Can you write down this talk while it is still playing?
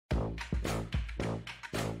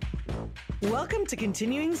Welcome to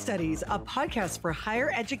Continuing Studies, a podcast for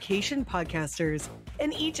higher education podcasters.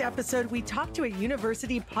 In each episode, we talk to a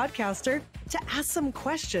university podcaster to ask some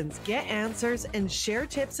questions, get answers, and share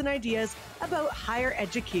tips and ideas about higher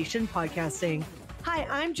education podcasting. Hi,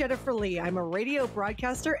 I'm Jennifer Lee. I'm a radio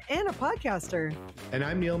broadcaster and a podcaster. And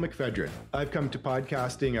I'm Neil McPhedran. I've come to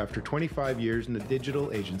podcasting after 25 years in the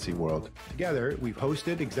digital agency world. Together, we've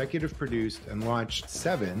hosted, executive produced, and launched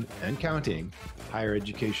 7, and counting, higher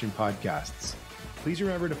education podcasts. Please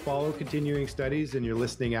remember to follow Continuing Studies in your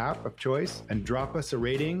listening app of choice and drop us a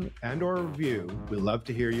rating and or a review. We'd love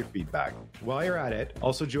to hear your feedback. While you're at it,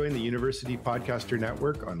 also join the University Podcaster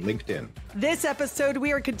Network on LinkedIn. This episode,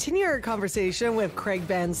 we are continuing our conversation with Craig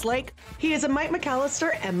Van Slyke. He is a Mike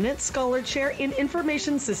McAllister Eminent Scholar Chair in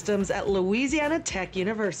Information Systems at Louisiana Tech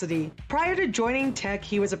University. Prior to joining Tech,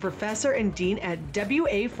 he was a professor and dean at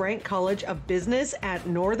W.A. Frank College of Business at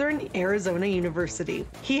Northern Arizona University.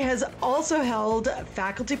 He has also held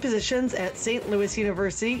faculty positions at St. Louis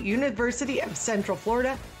University, University of Central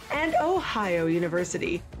Florida, and Ohio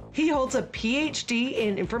University. He holds a PhD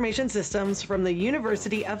in Information Systems from the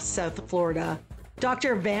University of South Florida.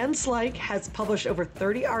 Dr. Van Slyke has published over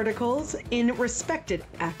 30 articles in respected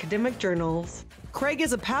academic journals. Craig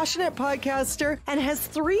is a passionate podcaster and has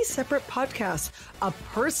 3 separate podcasts, a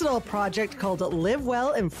personal project called Live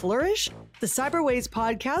Well and Flourish, the Cyberways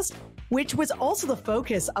podcast, which was also the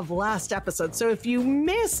focus of last episode. So if you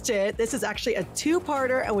missed it, this is actually a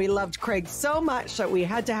 2-parter, and we loved Craig so much that we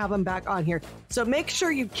had to have him back on here. So make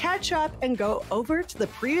sure you catch up and go over to the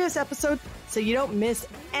previous episode so you don't miss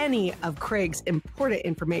any of Craig's important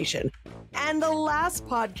information. And the last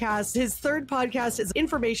podcast, his 3rd podcast, is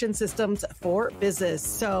Information Systems for Business.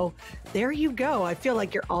 So there you go. I feel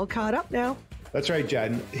like you're all caught up now. That's right,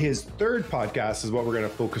 Jen. His 3rd podcast is what we're going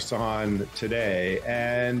to focus on today.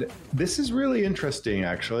 And this is really interesting,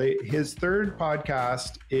 actually. His 3rd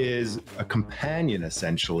podcast is a companion,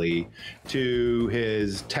 essentially, to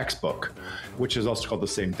his textbook, which is also called the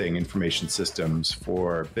same thing, Information Systems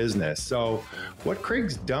for Business. So what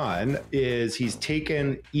Craig's done is he's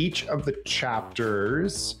taken each of the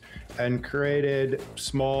chapters and created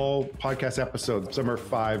small podcast episodes. Some are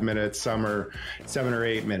 5 minutes, some are 7 or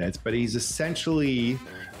 8 minutes, but he's essentially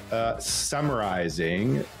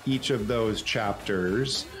summarizing each of those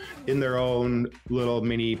chapters in their own little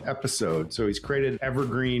mini episode. So he's created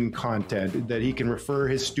evergreen content that he can refer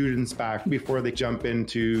his students back before they jump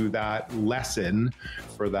into that lesson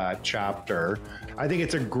for that chapter. I think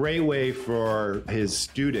it's a great way for his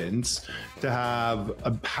students to have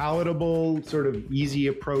a palatable, sort of easy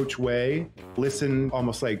approach way. Listen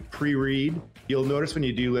almost like pre-read. You'll notice when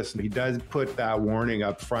you do listen, he does put that warning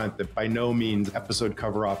up front that by no means episode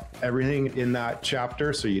cover off everything in that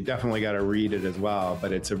chapter. So you definitely got to read it as well.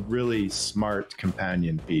 But it's a really smart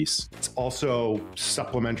companion piece. It's also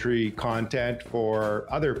supplementary content for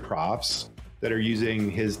other profs that are using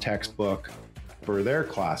his textbook for their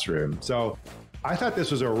classroom. So I thought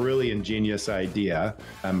this was a really ingenious idea.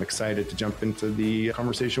 I'm excited to jump into the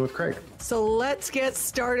conversation with Craig. So let's get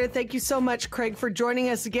started. Thank you so much, Craig, for joining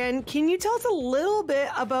us again. Can you tell us a little bit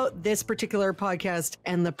about this particular podcast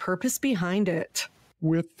and the purpose behind it?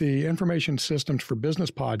 With the Information Systems for Business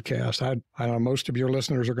podcast, I know most of your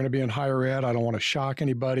listeners are going to be in higher ed. I don't want to shock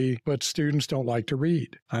anybody, but students don't like to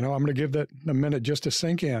read. I know I'm going to give that a minute just to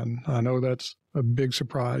sink in. I know that's a big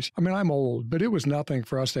surprise. I mean, I'm old, but it was nothing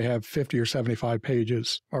for us to have 50 or 75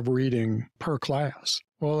 pages of reading per class.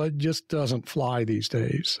 Well, it just doesn't fly these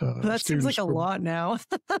days. That seems like a lot now.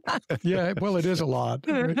 Yeah, well, it is a lot.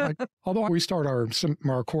 Although we start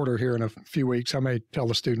our quarter here in a few weeks, I may tell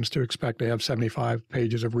the students to expect to have 75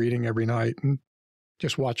 pages of reading every night and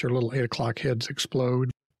just watch your little 8 o'clock heads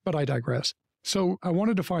explode. But I digress. So I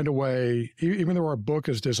wanted to find a way, even though our book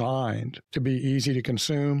is designed to be easy to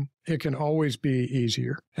consume, it can always be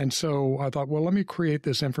easier. And so I thought, well, let me create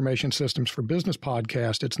this Information Systems for Business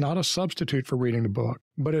podcast. It's not a substitute for reading the book,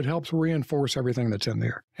 but it helps reinforce everything that's in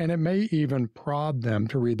there. And it may even prod them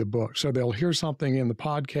to read the book. So they'll hear something in the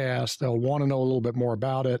podcast, they'll want to know a little bit more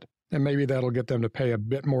about it, and maybe that'll get them to pay a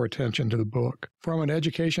bit more attention to the book. From an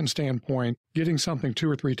education standpoint, getting something 2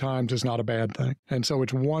 or 3 times is not a bad thing. And so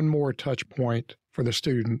it's one more touch point for the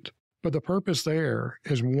student. But the purpose there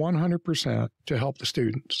is 100% to help the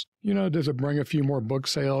students. You know, does it bring a few more book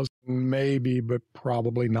sales? Maybe, but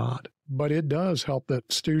probably not. But it does help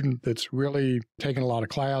that student that's really taking a lot of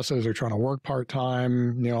classes or trying to work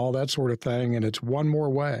part-time, you know, all that sort of thing. And it's one more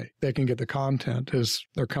way they can get the content as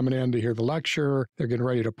they're coming in to hear the lecture, they're getting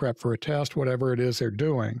ready to prep for a test, whatever it is they're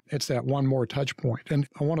doing. It's that one more touch point. And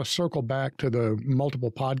I want to circle back to the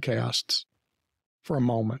multiple podcasts for a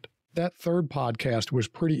moment. That third podcast was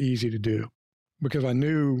pretty easy to do because I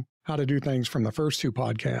knew how to do things from the first two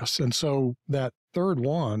podcasts. And so that third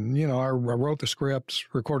one, I wrote the scripts,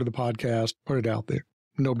 recorded the podcast, put it out there.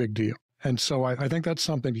 No big deal. And so I think that's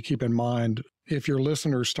something to keep in mind. If your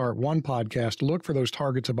listeners start one podcast, look for those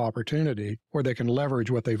targets of opportunity where they can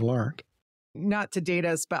leverage what they've learned. Not to date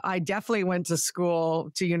us, but I definitely went to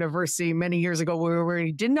university many years ago where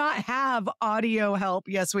we did not have audio help.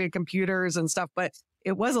 Yes, we had computers and stuff, but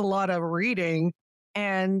it was a lot of reading.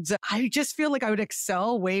 And I just feel like I would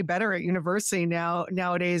excel way better at university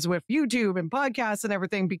nowadays with YouTube and podcasts and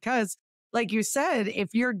everything, because like you said, if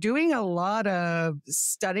you're doing a lot of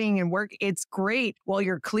studying and work, it's great while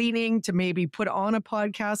you're cleaning to maybe put on a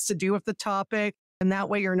podcast to do with the topic. And that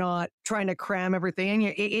way you're not trying to cram everything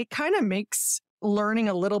in. It kind of makes learning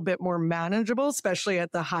a little bit more manageable, especially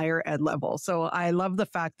at the higher ed level. So I love the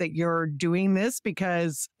fact that you're doing this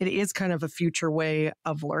because it is kind of a future way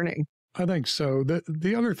of learning. I think so.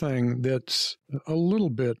 The other thing that's a little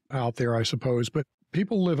bit out there, I suppose, but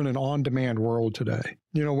people live in an on-demand world today.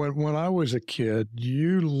 When I was a kid,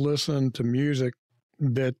 you listened to music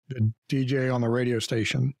that the DJ on the radio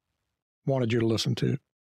station wanted you to listen to.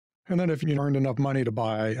 And then if you earned enough money to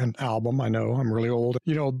buy an album, I know I'm really old,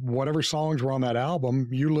 whatever songs were on that album,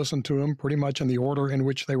 you listened to them pretty much in the order in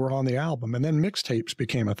which they were on the album. And then mixtapes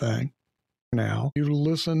became a thing. Now you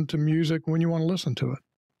listen to music when you want to listen to it.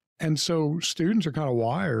 And so students are kind of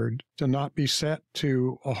wired to not be set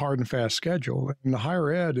to a hard and fast schedule. And the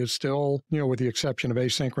higher ed is still, with the exception of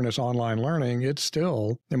asynchronous online learning, it's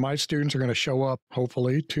still, and my students are going to show up,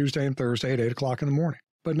 hopefully, Tuesday and Thursday at 8 o'clock in the morning.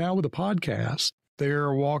 But now with the podcast,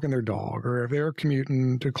 they're walking their dog, or if they're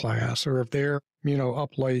commuting to class, or if they're,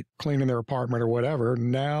 up late cleaning their apartment or whatever,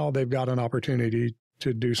 now they've got an opportunity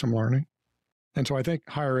to do some learning. And so I think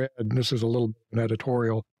higher ed, and this is a little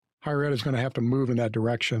editorial, higher ed is going to have to move in that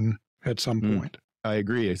direction at some point. I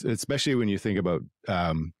agree, especially when you think about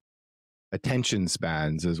attention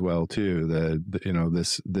spans as well, too.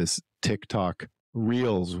 This TikTok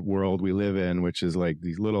Reels world we live in, which is like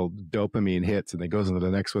these little dopamine hits, and it goes into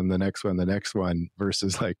the next one, the next one, the next one,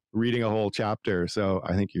 versus like reading a whole chapter. So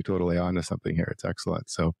I think you're totally onto something here. It's excellent.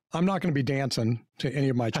 So I'm not going to be dancing to any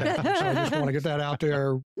of my chapters. So I just want to get that out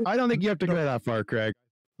there. I don't think you have to go that far, Craig.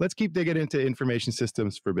 Let's keep digging into information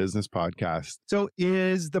systems for business podcasts. So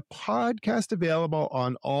is the podcast available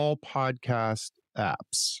on all podcast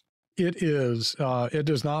apps? It is. It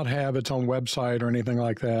does not have its own website or anything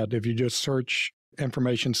like that. If you just search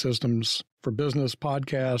information systems for business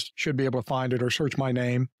podcast, should be able to find it, or search my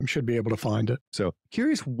name, should be able to find it. So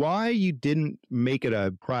curious why you didn't make it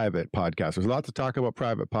a private podcast. There's a lot to talk about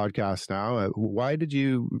private podcasts now. Why did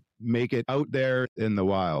you make it out there in the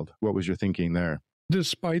wild? What was your thinking there?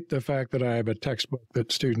 Despite the fact that I have a textbook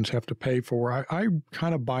that students have to pay for, I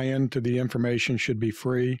kind of buy into the information should be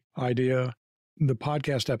free idea. The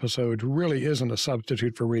podcast episode really isn't a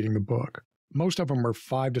substitute for reading the book. Most of them are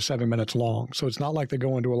 5 to 7 minutes long, so it's not like they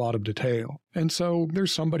go into a lot of detail. And so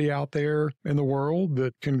there's somebody out there in the world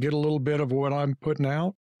that can get a little bit of what I'm putting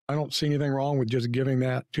out. I don't see anything wrong with just giving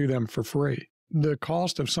that to them for free. The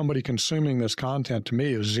cost of somebody consuming this content to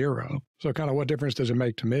me is zero. So kind of what difference does it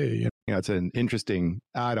make to me? Yeah, it's an interesting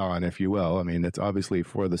add-on, if you will. I mean, it's obviously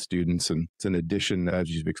for the students and it's an addition, as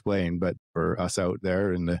you've explained, but for us out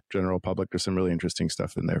there in the general public, there's some really interesting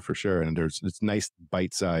stuff in there for sure. And it's nice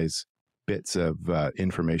bite-sized bits of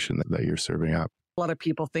information that you're serving up. A lot of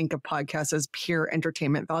people think of podcasts as pure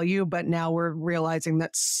entertainment value, but now we're realizing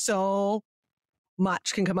that so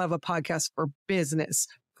much can come out of a podcast for business,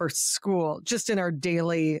 for school, just in our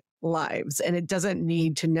daily lives. And it doesn't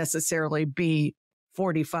need to necessarily be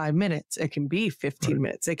 45 minutes. It can be 15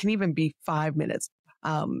 minutes. It can even be 5 minutes.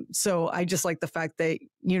 So I just like the fact that,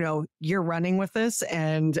 you're running with this,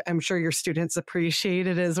 and I'm sure your students appreciate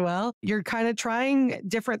it as well. You're kind of trying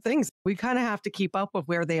different things. We kind of have to keep up with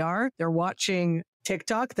where they are. They're watching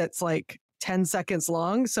TikTok that's like 10 seconds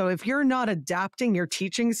long. So if you're not adapting your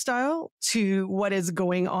teaching style to what is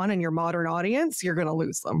going on in your modern audience, you're going to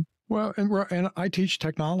lose them. Well, and I teach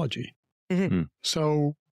technology. Mm-hmm.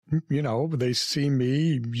 So, they see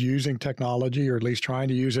me using technology, or at least trying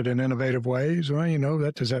to use it in innovative ways.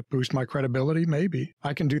 Well, does that boost my credibility? Maybe.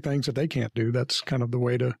 I can do things that they can't do. That's kind of the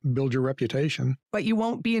way to build your reputation. But you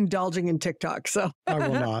won't be indulging in TikTok, so. I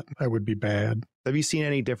will not. That would be bad. Have you seen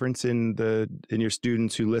any difference in your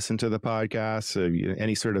students who listen to the podcast?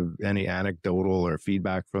 Any anecdotal or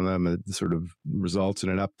feedback from them that sort of results in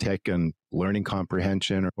an uptick in learning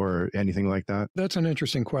comprehension or anything like that? That's an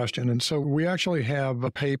interesting question. And so we actually have a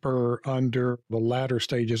paper under the latter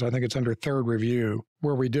stages, I think it's under third review,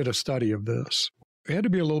 where we did a study of this. I had to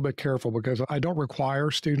be a little bit careful because I don't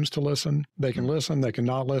require students to listen. They can listen, they can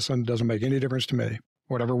not listen. Doesn't make any difference to me.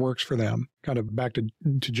 Whatever works for them. Kind of back to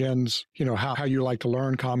Jen's, how you like to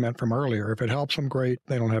learn comment from earlier. If it helps them, great.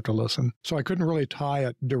 They don't have to listen. So I couldn't really tie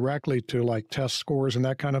it directly to like test scores and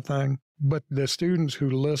that kind of thing. But the students who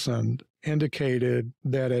listened indicated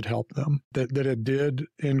that it helped them, that it did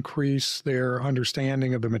increase their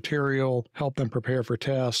understanding of the material, help them prepare for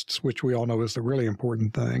tests, which we all know is the really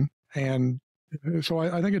important thing. And so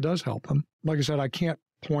I think it does help them. Like I said, I can't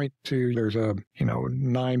point to there's a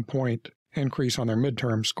 9-point increase on their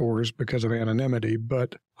midterm scores because of anonymity,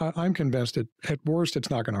 but I'm convinced at worst it's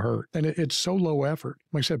not going to hurt. And it's so low effort.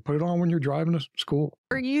 Like I said, put it on when you're driving to school.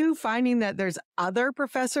 Are you finding that there's other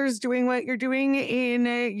professors doing what you're doing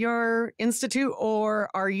in your institute, or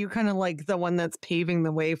are you kind of like the one that's paving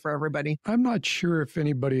the way for everybody? I'm not sure if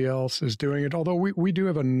anybody else is doing it, although we do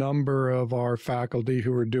have a number of our faculty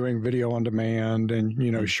who are doing video on demand and,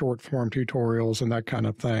 short form tutorials and that kind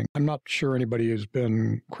of thing. I'm not sure anybody has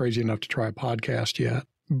been crazy enough to try a podcast yet.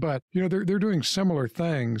 But, they're doing similar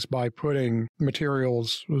things by putting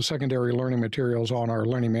materials, secondary learning materials on our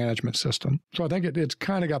learning management system. So I think it's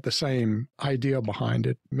kind of got the same idea behind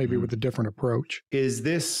it, maybe with a different approach. Is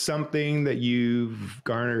this something that you've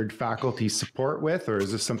garnered faculty support with, or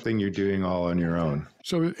is this something you're doing all on your own?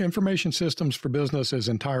 So information systems for business is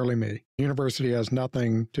entirely me. University has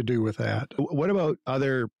nothing to do with that. What about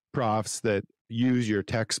other profs that use your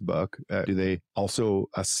textbook? Do they also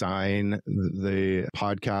assign the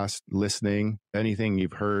podcast listening? Anything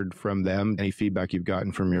you've heard from them? Any feedback you've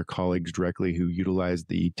gotten from your colleagues directly who utilize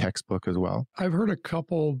the textbook as well? I've heard a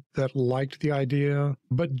couple that liked the idea,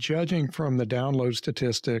 but judging from the download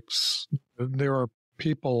statistics, there are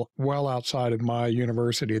people well outside of my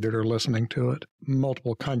university that are listening to it.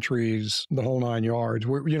 Multiple countries, the whole 9 yards.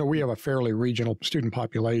 We have a fairly regional student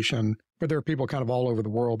population, but there are people kind of all over the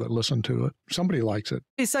world that listen to it. Somebody likes it.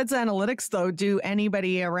 Besides analytics, though, do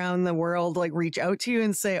anybody around the world reach out to you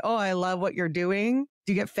and say, "Oh, I love what you're doing"?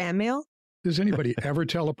 Do you get fan mail? Does anybody ever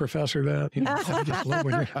tell a professor that? I just love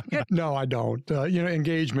when No, I don't.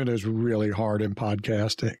 Engagement is really hard in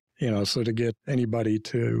podcasting. So to get anybody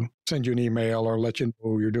to send you an email or let you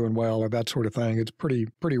know you're doing well or that sort of thing, it's pretty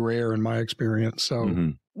rare in my experience.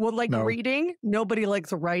 So, Well, no. Reading, nobody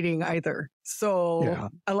likes writing either. So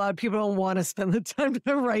a lot of people don't want to spend the time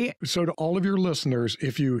to write. So to all of your listeners,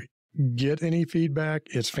 if you get any feedback,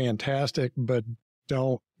 it's fantastic, but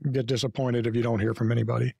don't get disappointed if you don't hear from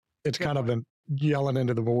anybody. It's kind of an yelling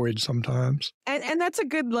into the void sometimes. And that's a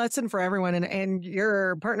good lesson for everyone. And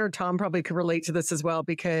your partner, Tom, probably could relate to this as well,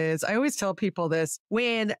 because I always tell people this.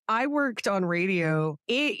 When I worked on radio,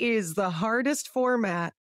 it is the hardest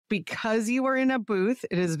format because you are in a booth.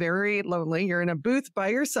 It is very lonely. You're in a booth by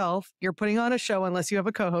yourself. You're putting on a show unless you have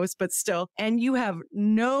a co-host, but still, and you have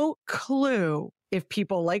no clue if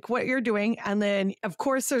people like what you're doing. And then, of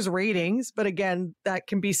course, there's ratings, but again, that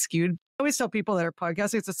can be skewed. I always tell people that are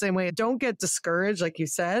podcasting, it's the same way. Don't get discouraged, like you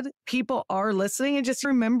said. People are listening, and just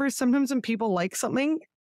remember, sometimes when people like something,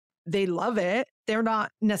 they love it. They're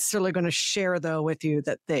not necessarily going to share, though, with you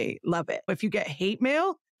that they love it. If you get hate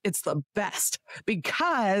mail, it's the best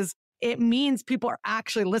because it means people are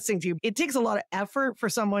actually listening to you. It takes a lot of effort for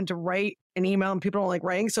someone to write an email, and people don't like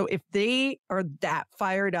writing. So if they are that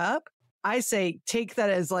fired up, I say take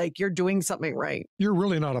that as you're doing something right. You're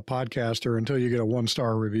really not a podcaster until you get a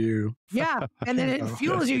 1-star review. Yeah. And then it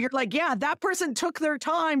fuels you. You're like, yeah, that person took their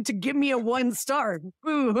time to give me a 1 star.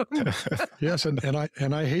 Yes. And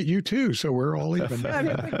I hate you too. So we're all even.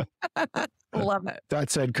 Love it. That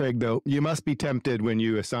said, Craig, though, you must be tempted when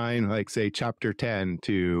you assign, say, chapter 10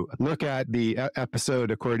 to look at the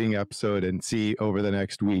according episode and see over the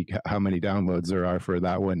next week how many downloads there are for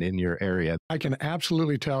that one in your area. I can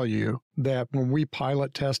absolutely tell you that when we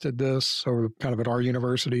pilot tested this, or kind of at our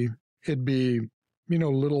university, it'd be,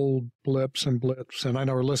 little blips and blips. And I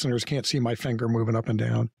know our listeners can't see my finger moving up and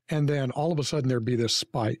down. And then all of a sudden there'd be this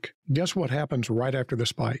spike. Guess what happens right after the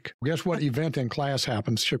spike? Guess what event in class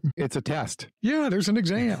happens? It's a test. Yeah, there's an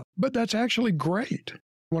exam. But that's actually great.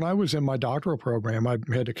 When I was in my doctoral program, I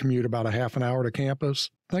had to commute about a half an hour to campus.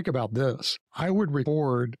 Think about this. I would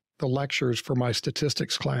record the lectures for my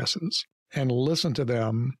statistics classes and listen to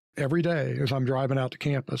them every day as I'm driving out to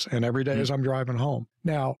campus and every day as I'm driving home.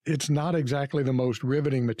 Now, it's not exactly the most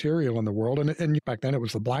riveting material in the world. And back then it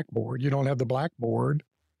was the blackboard. You don't have the blackboard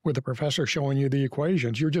with the professor showing you the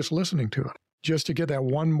equations. You're just listening to it. Just to get that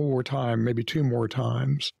one more time, maybe 2 more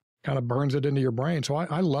times, kind of burns it into your brain. So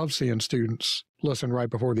I love seeing students listen right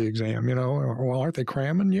before the exam, Well, aren't they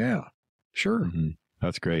cramming? Yeah, sure.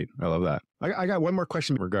 That's great. I love that. I got one more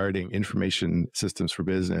question regarding information systems for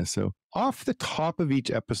business. So off the top of each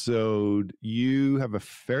episode, you have a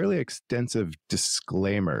fairly extensive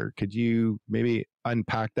disclaimer. Could you maybe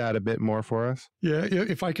unpack that a bit more for us? Yeah,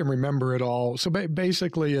 if I can remember it all. So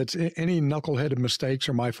basically, it's any knuckleheaded mistakes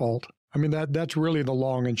are my fault. I mean, that's really the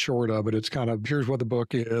long and short of it. It's kind of, here's what the book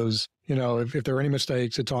is. You know, if there are any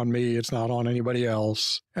mistakes, it's on me. It's not on anybody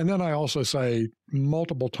else. And then I also say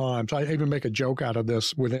multiple times, I even make a joke out of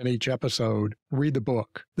this within each episode, read the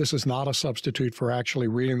book. This is not a substitute for actually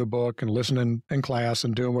reading the book and listening in class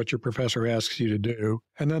and doing what your professor asks you to do.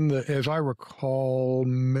 And then, as I recall,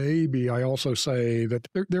 maybe I also say that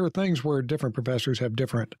there are things where different professors have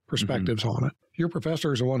different perspectives on it. Your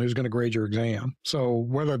professor is the one who's going to grade your exam. So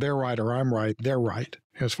whether they're right or I'm right, they're right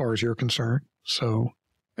as far as you're concerned. So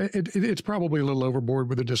it's probably a little overboard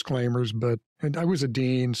with the disclaimers, but and I was a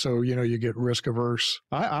dean, so, you know, you get risk averse.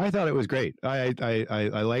 I thought it was great. I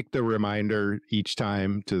like the reminder each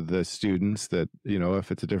time to the students that, you know, if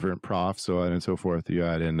it's a different prof, so on and so forth, you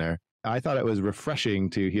add in there. I thought it was refreshing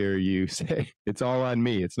to hear you say, it's all on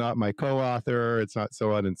me. It's not my co-author. It's not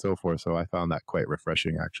so on and so forth. So I found that quite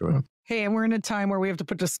refreshing, actually. Hey, and we're in a time where we have to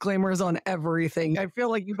put disclaimers on everything. I feel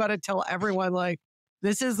like you got to tell everyone, like,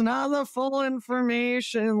 this is not the full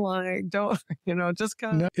information. Like, don't, you know, just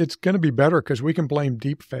kind of. No, it's going to be better because we can blame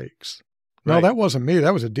deep fakes. No, Right. that wasn't me.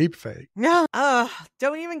 That was a deep fake. Yeah.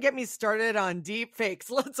 Don't even get me started on deep fakes.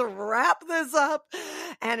 Let's wrap this up.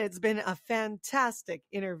 And it's been a fantastic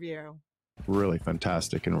interview. Really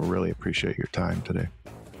fantastic, and we really appreciate your time today.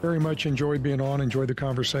 Very much enjoyed being on, enjoyed the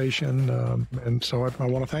conversation. And so I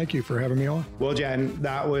want to thank you for having me on. Well, Jen,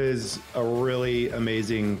 that was a really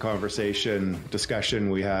amazing discussion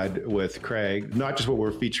we had with Craig, not just what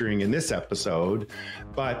we're featuring in this episode,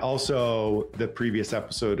 but also the previous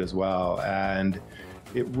episode as well. And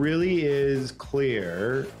it really is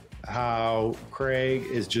clear how Craig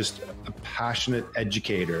is just a passionate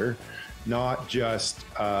educator, not just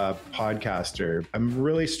a podcaster. I'm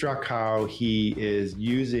really struck how he is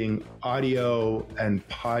using audio and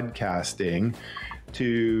podcasting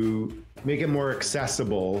to make it more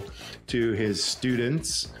accessible to his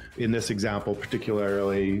students. In this example,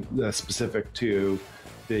 particularly specific to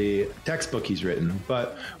the textbook he's written,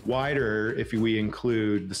 but wider if we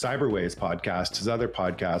include the Cyberways podcast, his other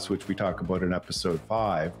podcast, which we talk about in episode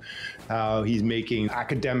 5, how he's making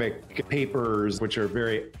academic papers, which are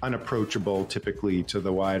very unapproachable typically to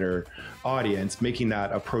the wider audience, making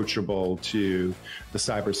that approachable to the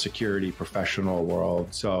cybersecurity professional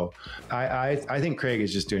world. So I think Craig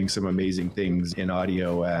is just doing some amazing things in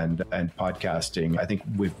audio and podcasting. I think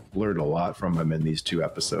we've learned a lot from him in these 2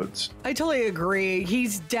 episodes. I totally agree.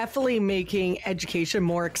 He's definitely making education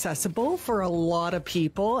more accessible for a lot of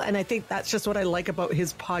people. And I think that's just what I like about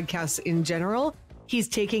his podcasts in general. He's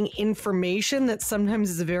taking information that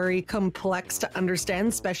sometimes is very complex to understand,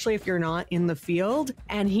 especially if you're not in the field,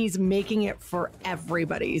 and he's making it for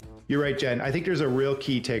everybody. You're right, Jen. I think there's a real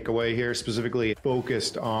key takeaway here, specifically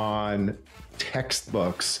focused on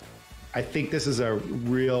textbooks. I think this is a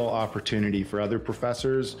real opportunity for other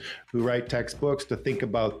professors who write textbooks to think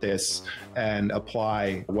about this and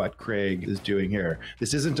apply what Craig is doing here.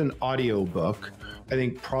 This isn't an audio book. I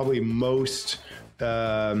think probably most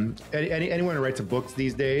anyone who writes a book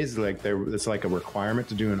these days, it's like a requirement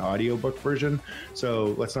to do an audiobook version.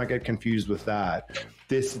 So let's not get confused with that.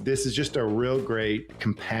 This is just a real great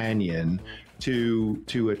companion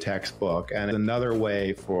to a textbook, and another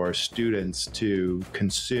way for students to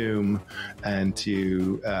consume and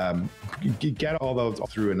to get all those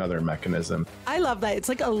through another mechanism. I love that. It's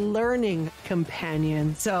like a learning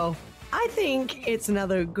companion. So I think it's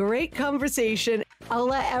another great conversation. I'll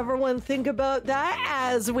let everyone think about that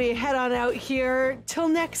as we head on out here. Till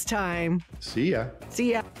next time. See ya.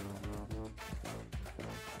 See ya.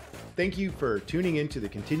 Thank you for tuning into the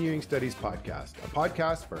Continuing Studies Podcast, a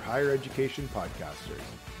podcast for higher education podcasters.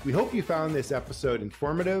 We hope you found this episode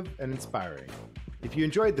informative and inspiring. If you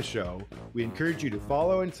enjoyed the show, we encourage you to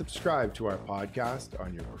follow and subscribe to our podcast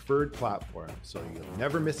on your preferred platform so you'll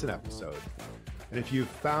never miss an episode. And if you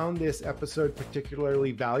found this episode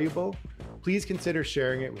particularly valuable, please consider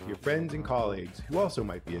sharing it with your friends and colleagues who also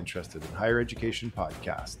might be interested in higher education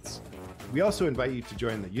podcasts. We also invite you to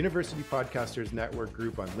join the University Podcasters Network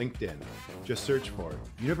group on LinkedIn. Just search for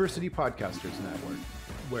University Podcasters Network,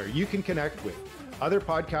 where you can connect with other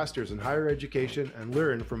podcasters in higher education and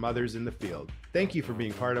learn from others in the field. Thank you for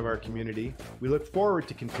being part of our community. We look forward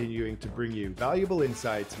to continuing to bring you valuable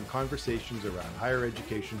insights and conversations around higher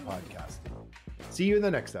education podcasting. See you in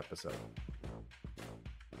the next episode.